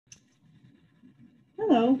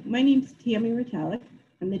Hello, my name is Tammy Retalic.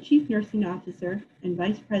 I'm the Chief Nursing Officer and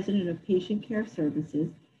Vice President of Patient Care Services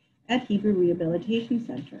at Hebrew Rehabilitation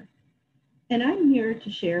Center. And I'm here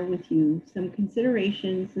to share with you some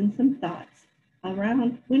considerations and some thoughts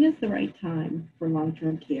around when is the right time for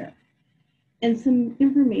long-term care, and some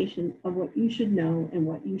information of what you should know and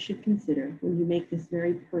what you should consider when you make this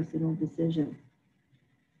very personal decision.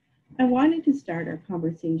 I wanted to start our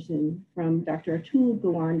conversation from Dr. Atul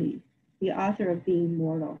Gawande, the author of Being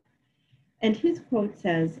Mortal. And his quote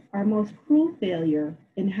says, "Our most cruel failure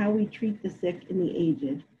in how we treat the sick and the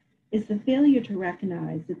aged is the failure to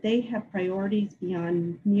recognize that they have priorities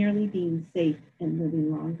beyond merely being safe and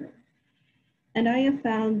living longer." And I have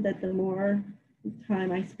found that the more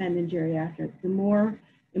time I spend in geriatric, the more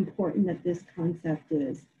important that this concept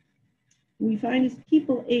is. We find as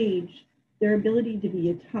people age, their ability to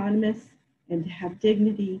be autonomous and to have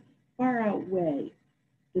dignity far outweigh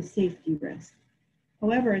the safety risk.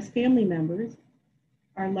 However, as family members,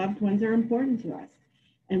 our loved ones are important to us,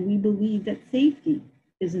 and we believe that safety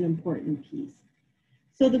is an important piece.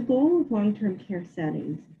 So the goal of long-term care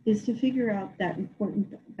settings is to figure out that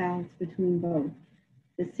important balance between both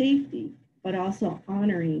the safety, but also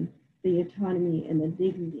honoring the autonomy and the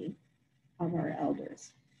dignity of our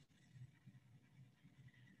elders.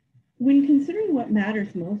 When considering what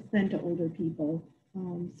matters most then to older people,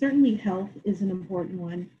 certainly health is an important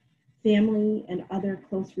one. Family and other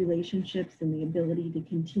close relationships and the ability to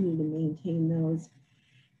continue to maintain those.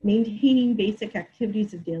 Maintaining basic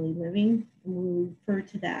activities of daily living, and we'll refer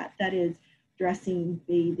to that. That is dressing,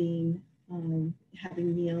 bathing,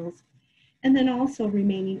 having meals, and then also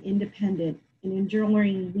remaining independent and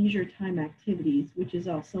enjoying leisure time activities, which is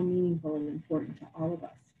also meaningful and important to all of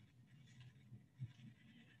us.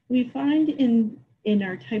 We find in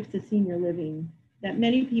our types of senior living that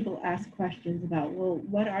many people ask questions about, well,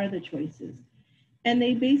 what are the choices? And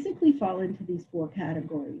they basically fall into these four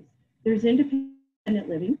categories. There's independent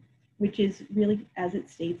living, which is really, as it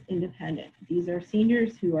states, independent. These are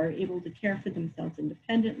seniors who are able to care for themselves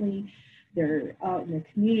independently. They're out in the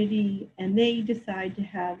community, and they decide to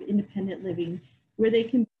have independent living where they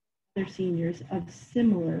can be other seniors of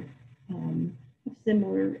similar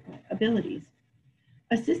abilities.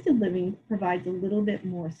 Assisted living provides a little bit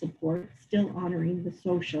more support, still honoring the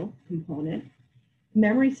social component.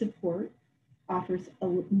 Memory support offers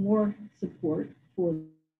more support for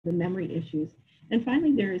the memory issues. And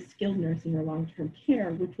finally, there is skilled nursing or long-term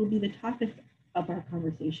care, which will be the topic of our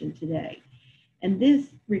conversation today. And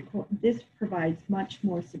this provides much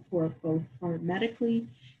more support both for medically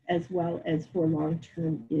as well as for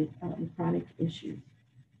long-term chronic issues.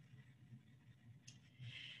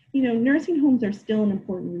 You know, nursing homes are still an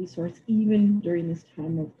important resource even during this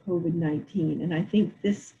time of COVID-19. And I think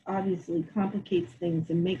this obviously complicates things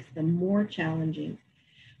and makes them more challenging.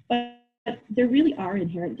 But there really are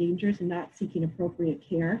inherent dangers in not seeking appropriate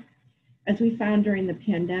care. As we found during the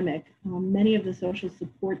pandemic, many of the social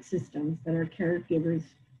support systems that our caregivers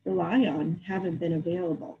rely on haven't been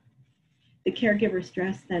available. The caregiver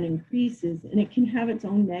stress then increases, and it can have its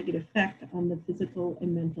own negative effect on the physical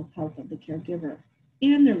and mental health of the caregiver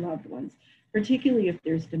and their loved ones, particularly if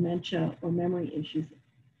there's dementia or memory issues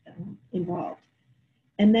involved.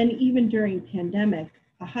 And then even during pandemic,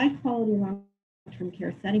 a high quality long-term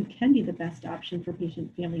care setting can be the best option for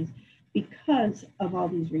patient families because of all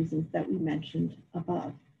these reasons that we mentioned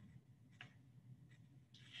above.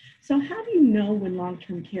 So how do you know when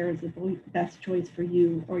long-term care is the best choice for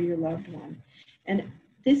you or your loved one? And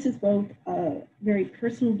this is both a very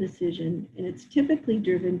personal decision, and it's typically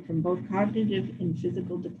driven from both cognitive and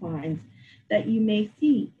physical declines that you may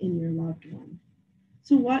see in your loved one.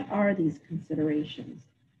 So what are these considerations?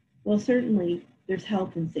 Well, certainly there's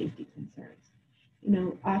health and safety concerns. You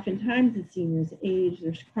know, oftentimes as seniors age,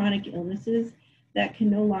 there's chronic illnesses that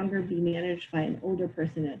can no longer be managed by an older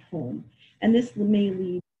person at home, and this may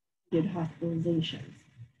lead to hospitalizations.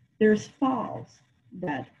 There's falls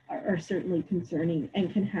that are certainly concerning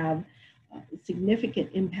and can have significant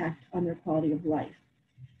impact on their quality of life.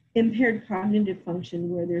 Impaired cognitive function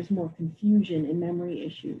where there's more confusion and memory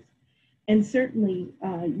issues. And certainly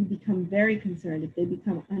you become very concerned if they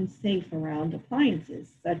become unsafe around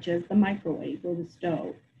appliances such as the microwave or the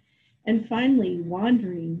stove. And finally,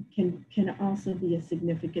 wandering can also be a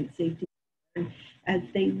significant safety concern as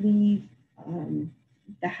they leave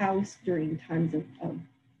the house during times of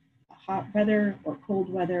hot weather or cold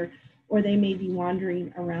weather, or they may be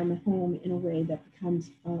wandering around the home in a way that becomes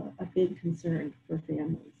a big concern for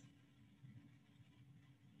families.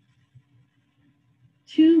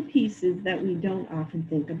 Two pieces that we don't often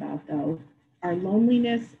think about, though, are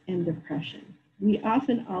loneliness and depression. We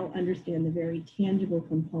often all understand the very tangible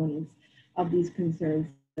components of these concerns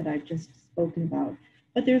that I've just spoken about,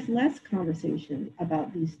 but there's less conversation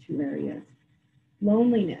about these two areas.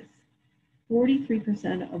 Loneliness.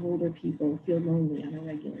 43% of older people feel lonely on a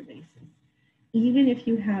regular basis. Even if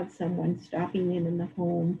you have someone stopping in the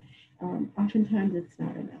home, oftentimes it's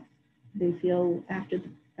not enough. They feel after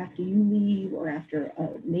you leave or after a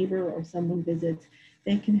neighbor or someone visits,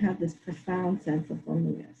 they can have this profound sense of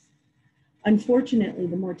loneliness. Unfortunately,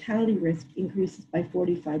 the mortality risk increases by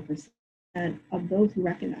 45% of those who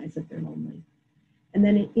recognize that they're lonely. And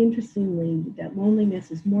then interestingly, that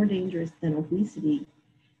loneliness is more dangerous than obesity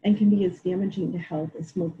and can be as damaging to health as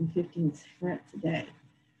smoking 15 cigarettes a day.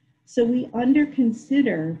 So we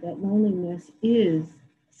consider that loneliness is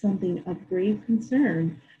something of grave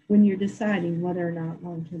concern when you're deciding whether or not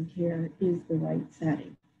long-term care is the right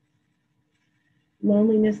setting.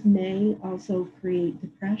 Loneliness may also create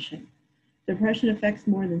depression. Depression affects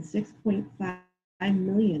more than 6.5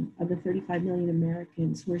 million of the 35 million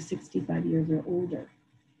Americans who are 65 years or older.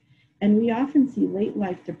 And we often see late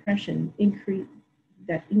life depression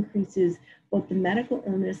that increases both the medical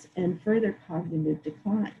illness and further cognitive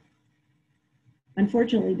decline.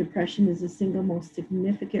 Unfortunately, depression is the single most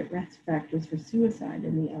significant risk factors for suicide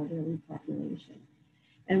in the elderly population.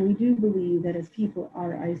 And we do believe that as people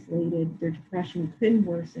are isolated, their depression could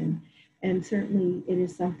worsen, and certainly it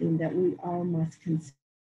is something that we all must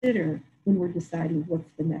consider when we're deciding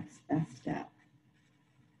what's the next best step.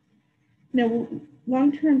 Now,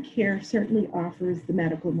 long-term care certainly offers the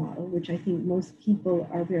medical model, which I think most people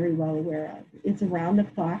are very well aware of. It's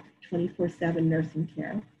around-the-clock, 24/7 nursing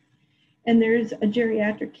care. And there's a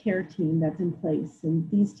geriatric care team that's in place, and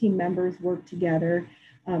these team members work together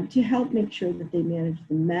to help make sure that they manage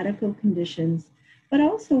the medical conditions, but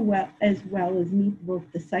also as well as meet both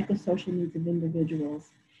the psychosocial needs of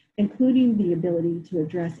individuals, including the ability to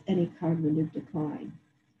address any cognitive decline.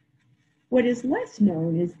 What is less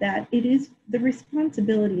known is that it is the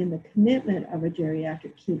responsibility and the commitment of a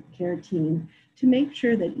geriatric care team to make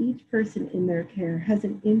sure that each person in their care has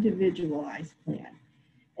an individualized plan.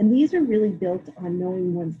 And these are really built on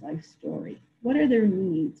knowing one's life story. What are their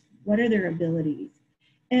needs? What are their abilities?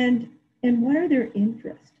 And what are their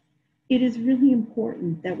interests? It is really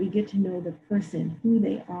important that we get to know the person, who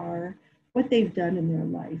they are, what they've done in their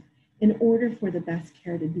life, in order for the best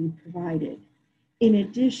care to be provided, in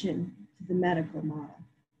addition to the medical model.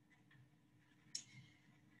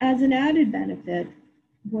 As an added benefit,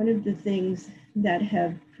 one of the things that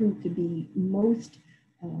have proved to be most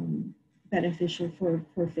beneficial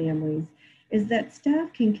for families is that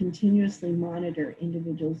staff can continuously monitor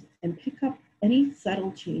individuals and pick up any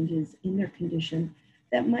subtle changes in their condition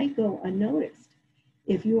that might go unnoticed.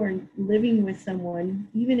 If you are living with someone,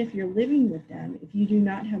 even if you're living with them, if you do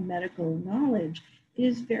not have medical knowledge, it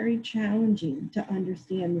is very challenging to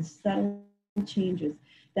understand the subtle changes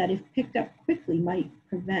that, if picked up quickly, might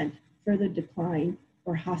prevent further decline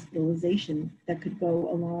or hospitalization that could go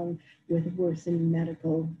along with worsening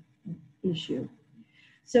medical issue.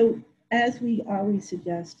 So as we always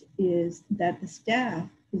suggest is that the staff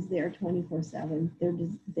is there 24/7.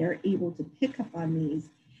 They're able to pick up on these,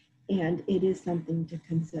 and it is something to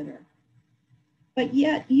consider. But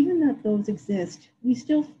yet, even though those exist, we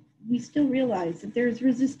still realize that there's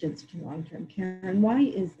resistance to long-term care. And why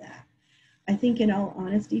is that? I think in all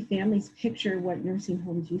honesty, families picture what nursing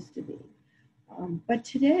homes used to be. But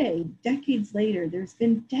today, decades later, there's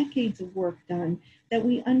been decades of work done that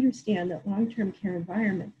we understand that long-term care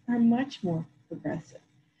environments are much more progressive.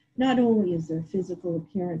 Not only is their physical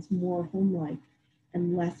appearance more home-like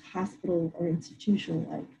and less hospital or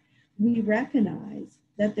institutional-like, we recognize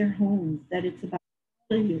that they're homes, that it's about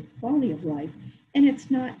quality of life, and it's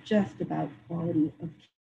not just about quality of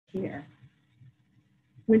care.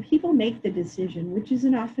 When people make the decision, which is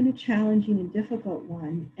often a challenging and difficult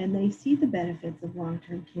one, and they see the benefits of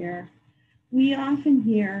long-term care, we often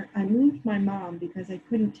hear, "I moved my mom because I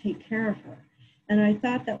couldn't take care of her, and I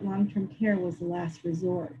thought that long-term care was the last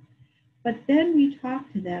resort." But then we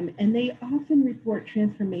talk to them, and they often report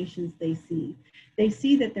transformations they see. They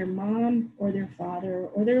see that their mom or their father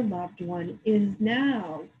or their loved one is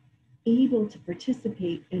now able to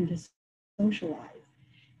participate and to socialize.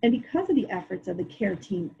 And because of the efforts of the care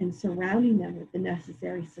team and surrounding them with the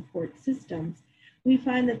necessary support systems, we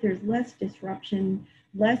find that there's less disruption,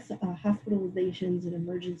 less hospitalizations and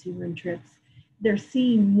emergency room trips. They're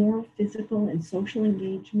seeing more physical and social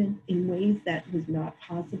engagement in ways that was not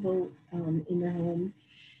possible in their home.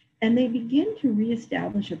 And they begin to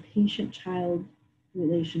reestablish a patient-child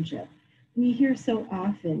relationship. We hear so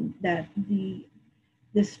often that the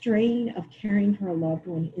the strain of caring for a loved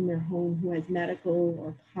one in their home who has medical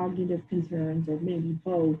or cognitive concerns, or maybe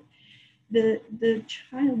both, the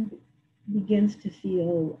child begins to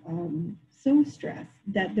feel so stressed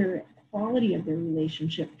that their quality of their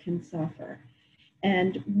relationship can suffer.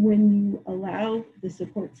 And when you allow the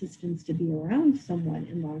support systems to be around someone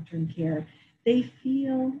in long-term care, they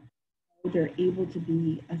feel they're able to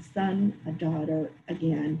be a son, a daughter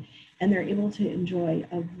again, and they're able to enjoy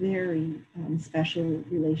a very special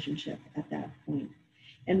relationship at that point.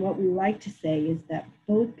 And what we like to say is that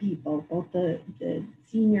both people, both the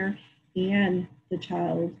senior and the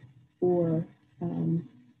child or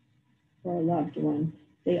a loved one,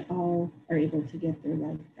 they all are able to get their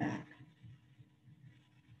life back.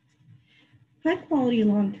 High quality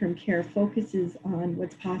long-term care focuses on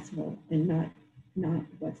what's possible and not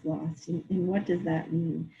what's lost. And what does that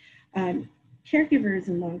mean? Caregivers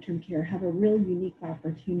in long-term care have a real unique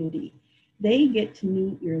opportunity. They get to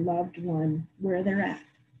meet your loved one where they're at.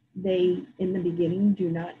 They, in the beginning, do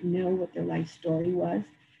not know what their life story was.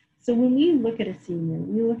 So when we look at a senior,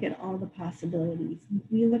 we look at all the possibilities.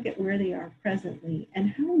 We look at where they are presently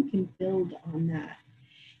and how we can build on that.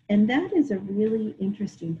 And that is a really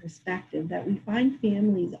interesting perspective that we find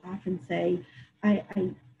families often say,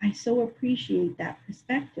 I so appreciate that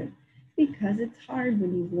perspective, because it's hard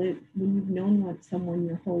when you've known someone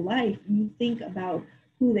your whole life. You think about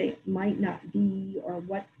who they might not be, or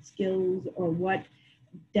what skills or what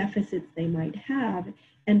deficits they might have.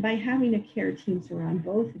 And by having a care team surround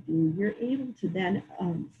both of you, you're able to then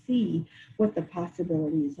see what the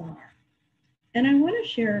possibilities are. And I want to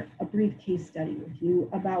share a brief case study with you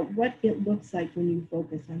about what it looks like when you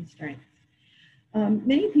focus on strengths.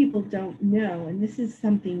 Many people don't know, and this is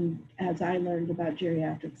something, as I learned about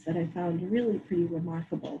geriatrics, that I found really pretty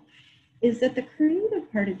remarkable, is that the creative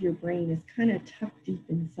part of your brain is kind of tucked deep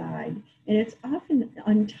inside, and it's often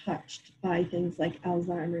untouched by things like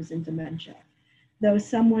Alzheimer's and dementia. Though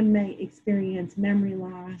someone may experience memory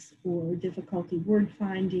loss or difficulty word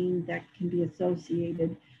finding that can be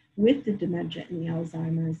associated with the dementia and the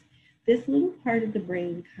Alzheimer's, this little part of the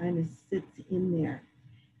brain kind of sits in there.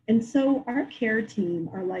 And so our care team,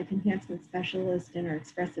 our life enhancement specialist and our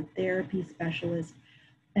expressive therapy specialist,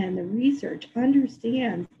 and the research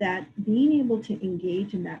understands that being able to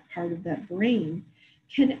engage in that part of that brain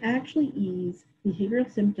can actually ease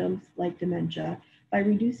behavioral symptoms like dementia by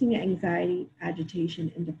reducing anxiety,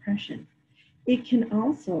 agitation, and depression. It can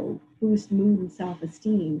also boost mood and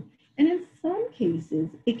self-esteem, and in some cases,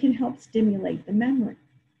 it can help stimulate the memory.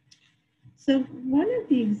 So one of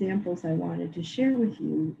the examples I wanted to share with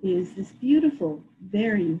you is this beautiful,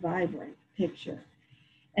 very vibrant picture.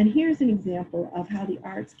 And here's an example of how the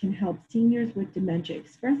arts can help seniors with dementia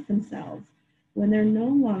express themselves when they're no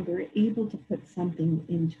longer able to put something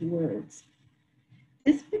into words.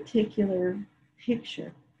 This particular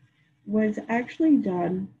picture was actually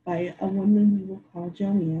done by a woman we will call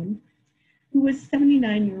Joanne, who was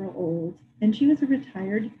 79-years old, and she was a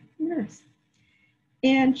retired nurse.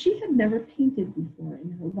 And she had never painted before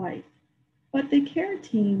in her life, but the care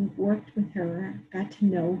team worked with her, got to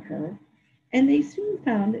know her, and they soon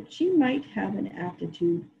found that she might have an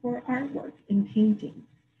aptitude for artwork and painting.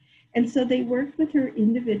 And so they worked with her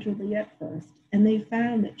individually at first, and they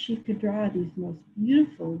found that she could draw these most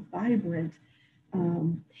beautiful, vibrant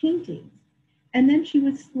paintings. And then she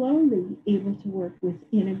was slowly able to work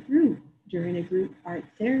within a group during a group art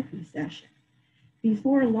therapy session.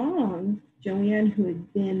 Before long, Joanne, who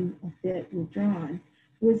had been a bit withdrawn,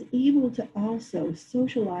 was able to also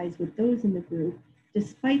socialize with those in the group,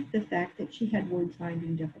 despite the fact that she had word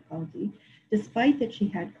finding difficulty, despite that she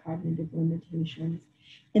had cognitive limitations.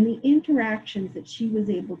 And the interactions that she was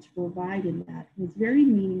able to provide in that was very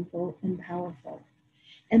meaningful and powerful.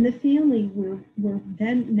 And the family were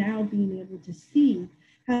then now being able to see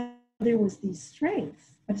how there was these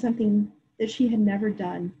strengths of something that she had never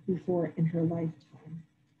done before in her lifetime.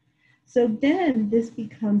 So then this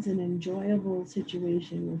becomes an enjoyable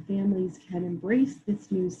situation where families can embrace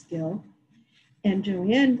this new skill, and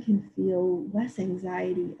Joanne can feel less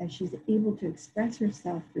anxiety as she's able to express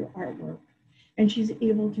herself through artwork, and she's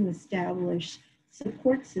able to establish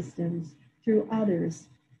support systems through others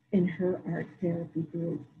in her art therapy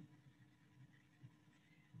group.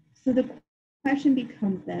 So the question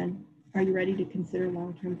becomes then, are you ready to consider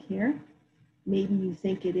long-term care? Maybe you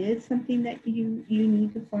think it is something that you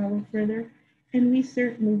need to follow further, and we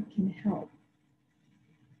certainly can help.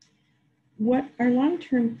 What our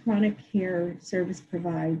long-term chronic care service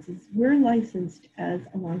provides is we're licensed as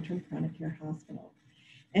a long-term chronic care hospital,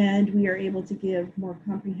 and we are able to give more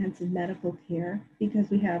comprehensive medical care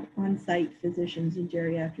because we have on-site physicians and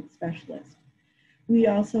geriatric specialists. We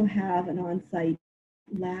also have an on-site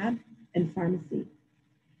lab and pharmacy.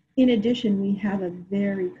 In addition, we have a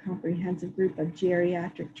very comprehensive group of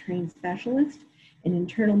geriatric trained specialists in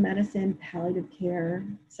internal medicine, palliative care,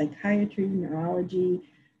 psychiatry, neurology,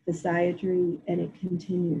 physiatry, and it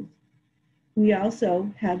continues. We also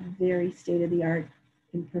have very state-of-the-art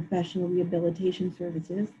and professional rehabilitation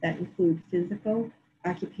services that include physical,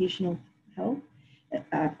 occupational health,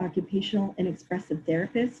 occupational and expressive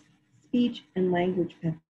therapists, speech and language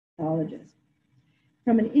pathologists.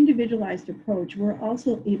 From an individualized approach, we're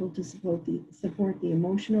also able to support the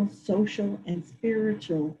emotional, social, and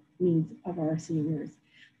spiritual needs of our seniors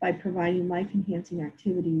by providing life-enhancing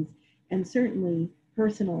activities and certainly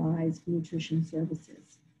personalized nutrition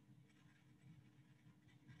services.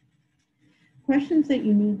 Questions that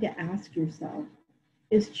you need to ask yourself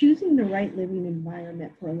is choosing the right living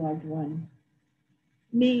environment for a loved one.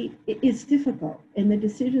 It's difficult, and the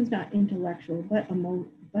decision's not intellectual, but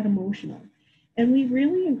emotional. And we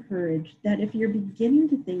really encourage that if you're beginning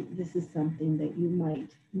to think this is something that you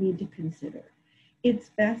might need to consider, it's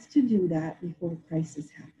best to do that before a crisis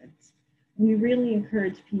happens. We really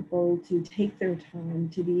encourage people to take their time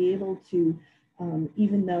to be able to,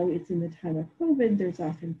 even though it's in the time of COVID, there's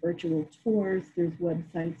often virtual tours, there's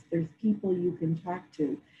websites, there's people you can talk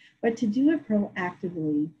to, but to do it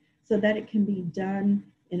proactively so that it can be done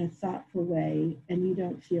in a thoughtful way and you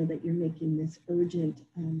don't feel that you're making this urgent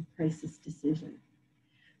crisis decision.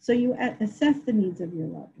 So you assess the needs of your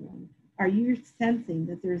loved one. Are you sensing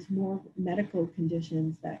that there's more medical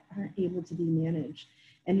conditions that aren't able to be managed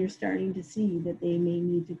and you're starting to see that they may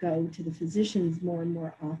need to go to the physicians more and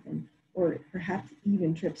more often, or perhaps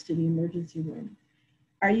even trips to the emergency room?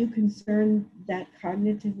 Are you concerned that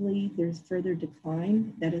cognitively there's further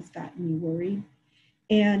decline that has gotten you worried?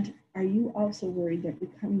 And are you also worried that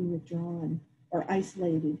becoming withdrawn or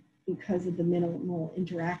isolated because of the minimal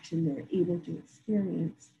interaction they're able to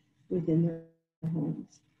experience within their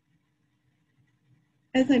homes?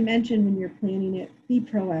 As I mentioned, when you're planning it, be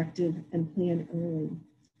proactive and plan early.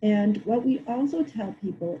 And what we also tell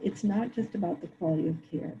people, it's not just about the quality of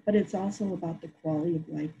care, but it's also about the quality of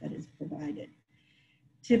life that is provided.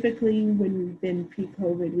 Typically, when we've been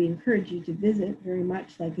pre-COVID, we encourage you to visit very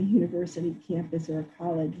much like a university campus or a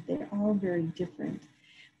college. They're all very different.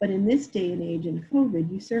 But in this day and age in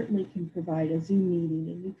COVID, you certainly can provide a Zoom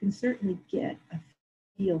meeting and you can certainly get a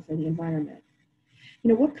feel for the environment. You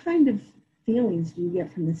know, what kind of feelings do you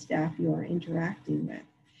get from the staff you are interacting with?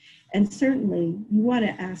 And certainly you want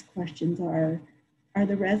to ask questions, are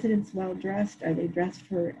the residents well dressed? Are they dressed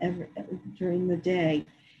during the day?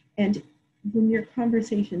 And when your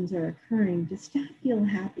conversations are occurring, does staff feel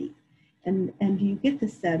happy? And do you get the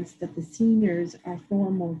sense that the seniors are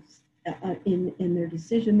foremost in their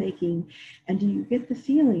decision making? And do you get the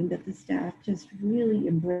feeling that the staff just really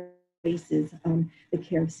embraces the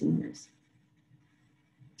care of seniors?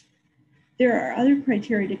 There are other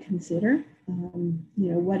criteria to consider. You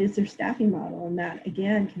know, what is their staffing model? And that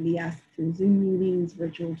again can be asked through Zoom meetings,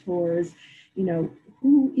 virtual tours. You know,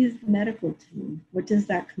 who is the medical team? What does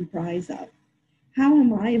that comprise of? How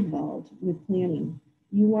am I involved with planning?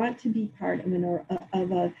 You want to be part of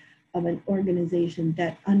an organization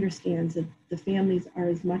that understands that the families are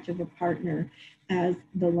as much of a partner as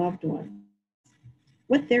the loved ones.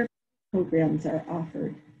 What their programs are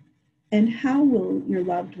offered, and how will your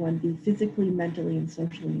loved one be physically, mentally, and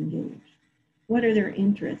socially engaged? What are their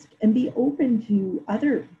interests? And be open to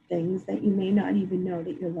other things that you may not even know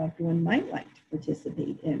that your loved one might like to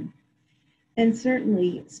participate in. And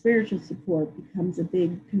certainly, spiritual support becomes a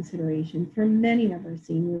big consideration for many of our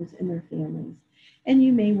seniors and their families. And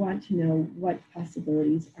you may want to know what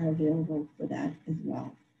possibilities are available for that as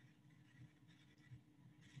well.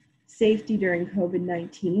 Safety during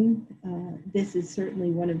COVID-19, this is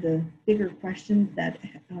certainly one of the bigger questions that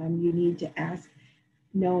you need to ask,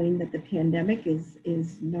 knowing that the pandemic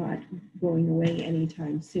is not going away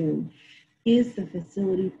anytime soon. Is the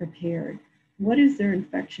facility prepared? What is their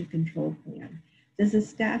infection control plan? Does the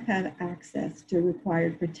staff have access to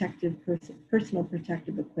required personal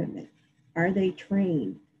protective equipment? Are they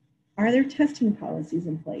trained? Are there testing policies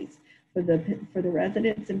in place for the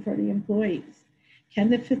residents and for the employees? Can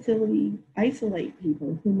the facility isolate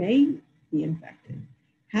people who may be infected?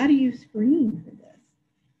 How do you screen for this?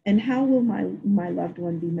 And how will my loved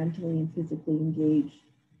one be mentally and physically engaged,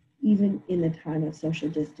 even in the time of social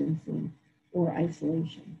distancing or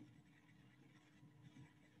isolation?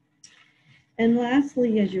 And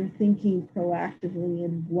lastly, as you're thinking proactively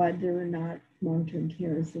in whether or not long-term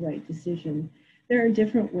care is the right decision, there are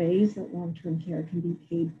different ways that long-term care can be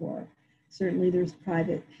paid for. Certainly there's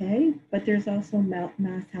private pay, but there's also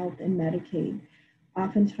Mass Health and Medicaid.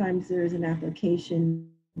 Oftentimes there's an application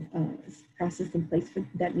process in place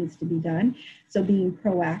that needs to be done. So being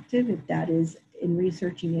proactive, if that is in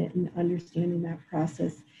researching it and understanding that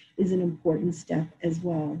process, is an important step as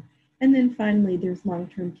well. And then finally, there's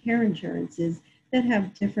long-term care insurances that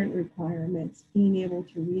have different requirements. Being able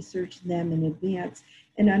to research them in advance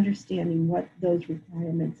and understanding what those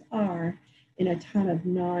requirements are in a time of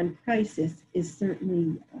non-crisis is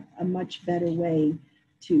certainly a much better way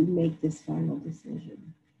to make this final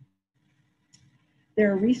decision.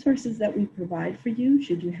 There are resources that we provide for you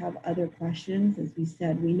should you have other questions. As we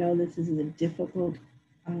said, we know this is a difficult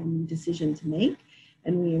decision to make,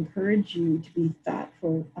 and we encourage you to be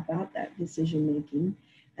thoughtful about that decision making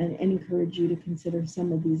and encourage you to consider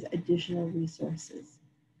some of these additional resources.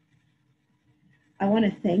 I want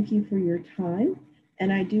to thank you for your time,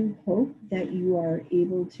 and I do hope that you are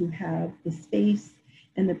able to have the space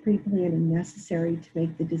and the pre-planning necessary to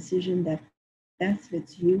make the decision that best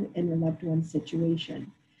fits you and your loved one's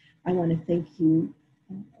situation. I want to thank you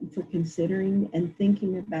for considering and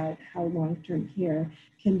thinking about how long-term care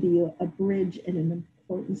can be a bridge and an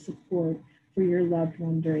important support for your loved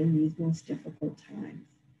one during these most difficult times.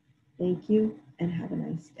 Thank you and have a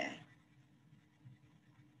nice day.